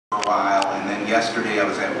while, and then yesterday I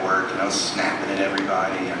was at work and I was snapping at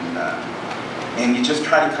everybody, and you just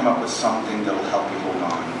try to come up with something that'll help you hold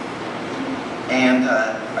on. And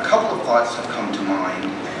a couple of thoughts have come to mind.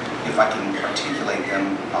 If I can articulate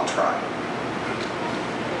them, I'll try.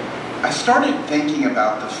 I started thinking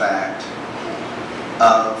about the fact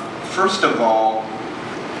of, first of all,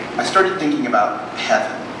 I started thinking about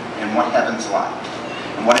heaven and what heaven's like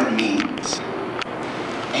and what it means.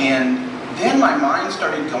 And then my mind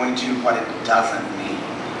started going to what it doesn't mean.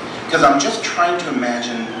 Because I'm just trying to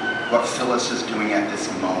imagine what Phyllis is doing at this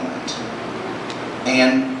moment.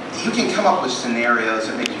 And you can come up with scenarios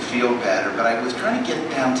that make you feel better, but I was trying to get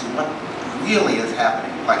down to what really is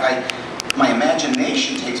happening. My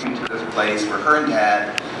imagination takes me to this place where her and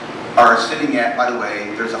Dad are sitting at, by the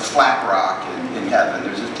way, there's a Flat Rock in heaven.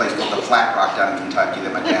 There's this place called the Flat Rock down in Kentucky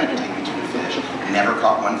that my dad would take me to fish. Never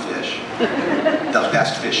caught one fish. The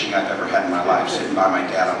best fishing I've ever had in my life, sitting by my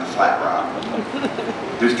dad on the Flat Rock.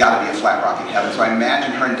 There's got to be a Flat Rock in heaven. So I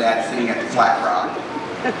imagine her and Dad sitting at the Flat Rock,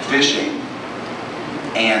 fishing,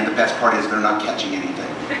 and the best part is they're not catching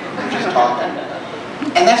anything. They're just talking.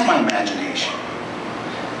 And that's my imagination.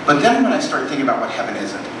 But then when I start thinking about what heaven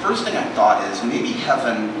is, the first thing I thought is maybe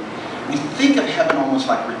heaven, we think of heaven almost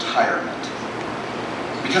like retirement.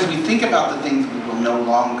 Because we think about the things we will no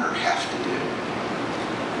longer have to do.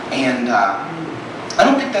 And I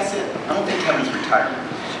don't think that's it. I don't think heaven's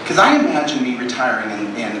retirement. Because I imagine me retiring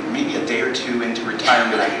and maybe a day or two into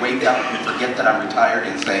retirement, I wake up and forget that I'm retired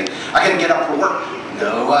and say, I gotta get up for work.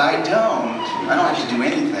 No, I don't. I don't have to do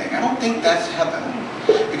anything. I don't think that's heaven.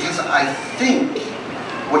 Because I think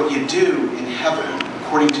what you do in heaven,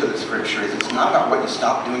 according to the scripture, is it's not about what you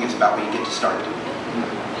stop doing, it's about what you get to start doing.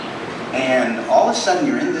 And all of a sudden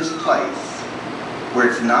you're in this place where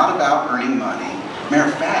it's not about earning money. Matter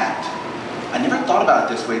of fact, I never thought about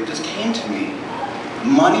it this way, it just came to me.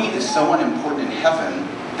 Money is so unimportant in heaven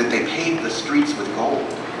that they paved the streets with gold.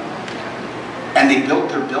 And they built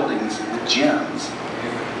their buildings with gems.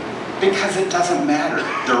 Because it doesn't matter,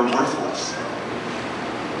 they're worthless.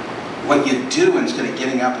 What you do, instead of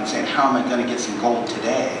getting up and saying, how am I going to get some gold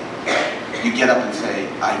today? You get up and say,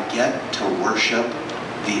 I get to worship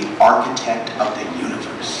the architect of the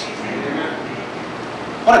universe.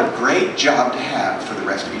 What a great job to have for the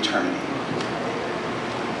rest of eternity.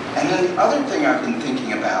 And then the other thing I've been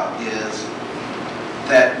thinking about is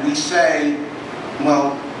that we say,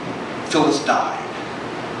 well, Phyllis died.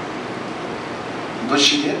 But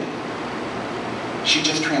she didn't. She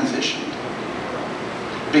just transitioned.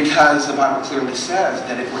 Because the Bible clearly says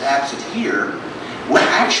that if we're absent here, we're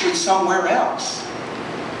actually somewhere else.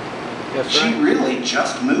 Yes, she really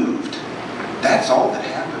just moved. That's all that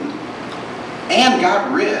happened. And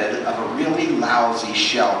got rid of a really lousy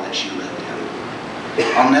shell that she lived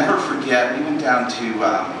in. I'll never forget, we went down to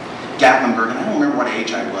Gatlinburg, and I don't remember what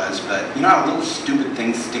age I was, but you know how little stupid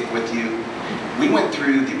things stick with you? We went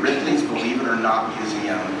through the Ripley's Believe It or Not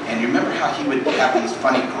Museum, and you remember how he would have these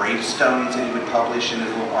funny gravestones that he would publish in his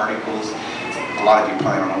little articles? A lot of you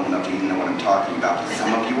probably aren't old enough to even know what I'm talking about, but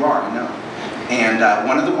some of you are, I know. And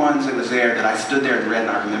one of the ones that was there that I stood there and read,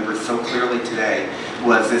 and I remember so clearly today,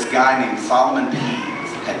 was this guy named Solomon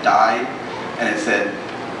Pease had died, and it said,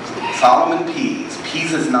 Solomon Pease.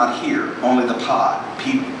 Pease is not here, only the pod.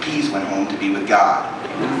 Pease went home to be with God.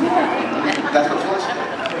 That's what Phyllis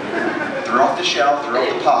did. Threw off the shelf, threw off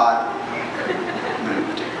the pod,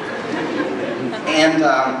 moved. And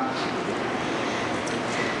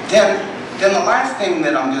then the last thing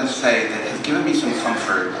that I'm going to say that has given me some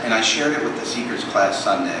comfort, and I shared it with the Seekers class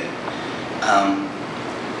Sunday,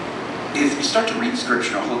 is you start to read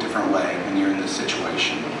Scripture in a whole different way when you're in this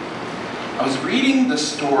situation. I was reading the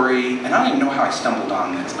story, and I don't even know how I stumbled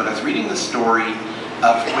on this, but I was reading the story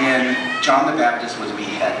of when John the Baptist was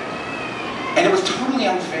beheaded. And it was totally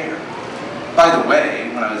unfair. By the way,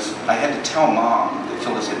 I had to tell Mom that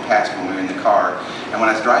Phyllis had passed when we were in the car, and when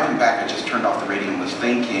I was driving back, I just turned off the radio and was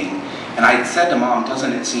thinking, and I had said to Mom,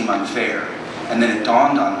 doesn't it seem unfair? And then it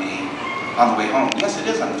dawned on me on the way home, yes, it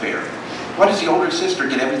is unfair. Why does the older sister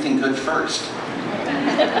get everything good first?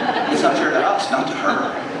 It's unfair to us, not to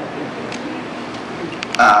her.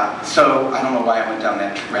 So I don't know why I went down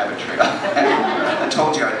that rabbit trail. I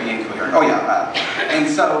told you I'd be incoherent. Oh yeah, and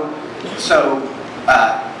so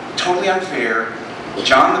totally unfair.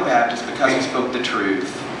 John the Baptist, because he spoke the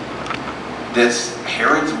truth, this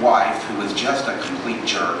Herod's wife, who was just a complete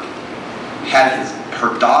jerk, had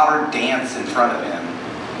her daughter dance in front of him,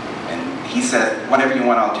 and he said, whatever you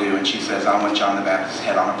want, I'll do. And she says, I want John the Baptist's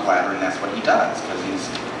head on a platter, and that's what he does, because he's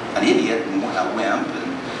an idiot and a wimp,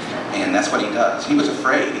 and that's what he does. He was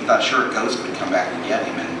afraid. He thought, sure, a ghost would come back and get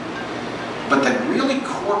him. But the really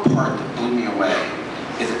core part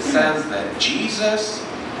Jesus,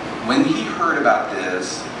 when he heard about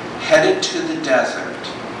this, headed to the desert,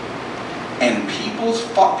 and people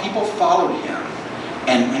followed him.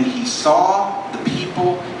 And when he saw the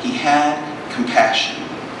people, he had compassion.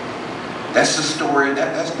 That's the story,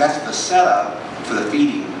 that's the setup for the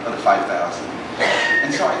feeding of the 5,000.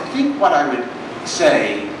 And so I think what I would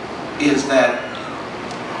say is that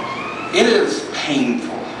it is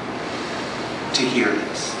painful to hear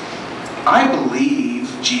this. I don't believe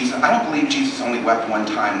Jesus only wept one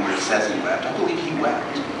time where it says he wept. I believe he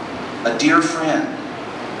wept. A dear friend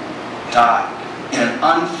died in an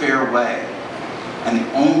unfair way. And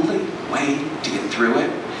the only way to get through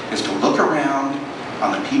it is to look around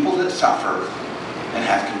on the people that suffer and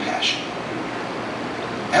have compassion.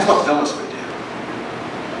 That's what Phyllis would do.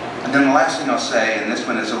 And then the last thing I'll say, and this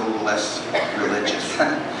one is a little less religious.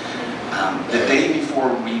 The day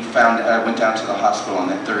before I went down to the hospital on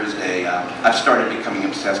that Thursday, I've started becoming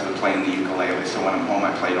obsessed with playing the ukulele. So when I'm home,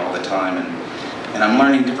 I play it all the time. And I'm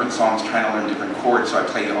learning different songs, trying to learn different chords, so I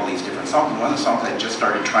play all these different songs. And one of the songs I just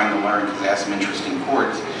started trying to learn, because it has some interesting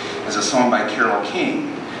chords, is a song by Carole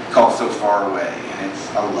King called So Far Away. And it's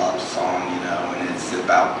a love song, and it's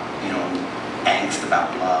about, angst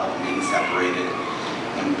about love, being separated.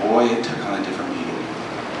 And boy, it took on a different meaning.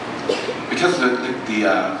 Because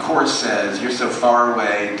the chorus says, you're so far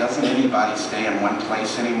away, doesn't anybody stay in one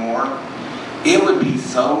place anymore? It would be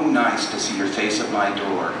so nice to see your face at my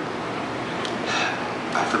door.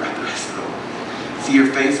 I forgot the rest of the word. See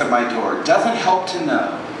your face at my door. Doesn't help to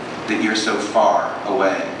know that you're so far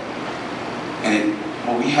away. And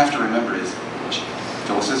what we have to remember is,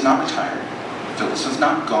 Phyllis is not retired. Phyllis is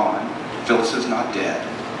not gone. Phyllis is not dead.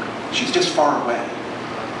 She's just far away.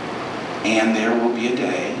 And there will be a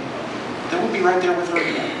day that we'll be right there with her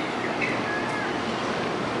again.